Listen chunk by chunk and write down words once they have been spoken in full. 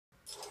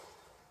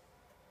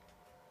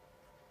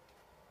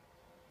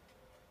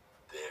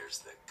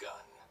There's the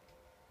gun.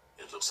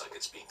 It looks like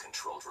it's being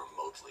controlled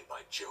remotely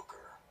by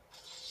Joker.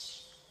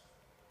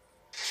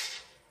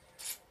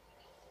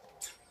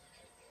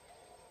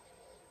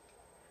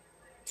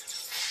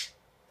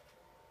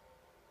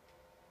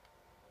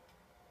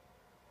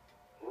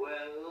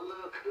 Well,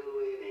 look who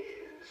it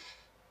is.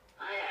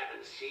 I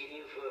haven't seen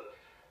you for...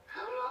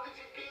 how long has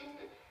it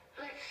been?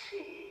 Let's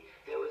see.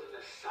 There was an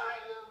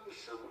asylum,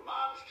 some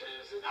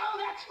monsters, and...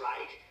 oh, that's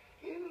right.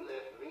 You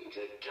left me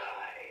to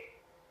die.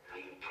 Now,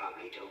 you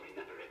probably don't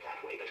remember it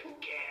that way, but who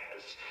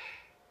cares?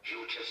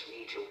 You just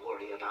need to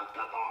worry about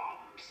the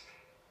bombs.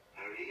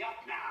 Hurry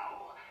up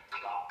now.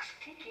 Clock's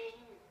ticking.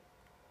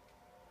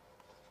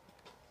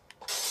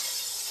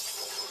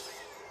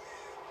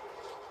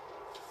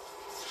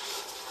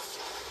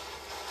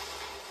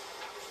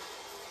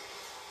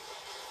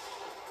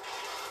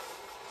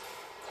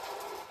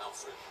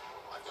 Alfred,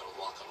 I've got a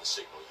lock on the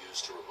signal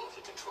used to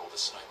remotely control the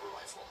sniper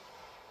rifle.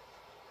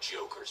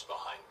 Joker's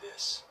behind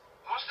this.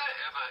 Was there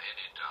ever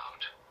any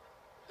doubt?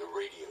 The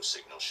radio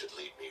signal should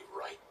lead me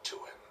right to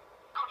him.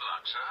 Good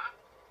luck, sir.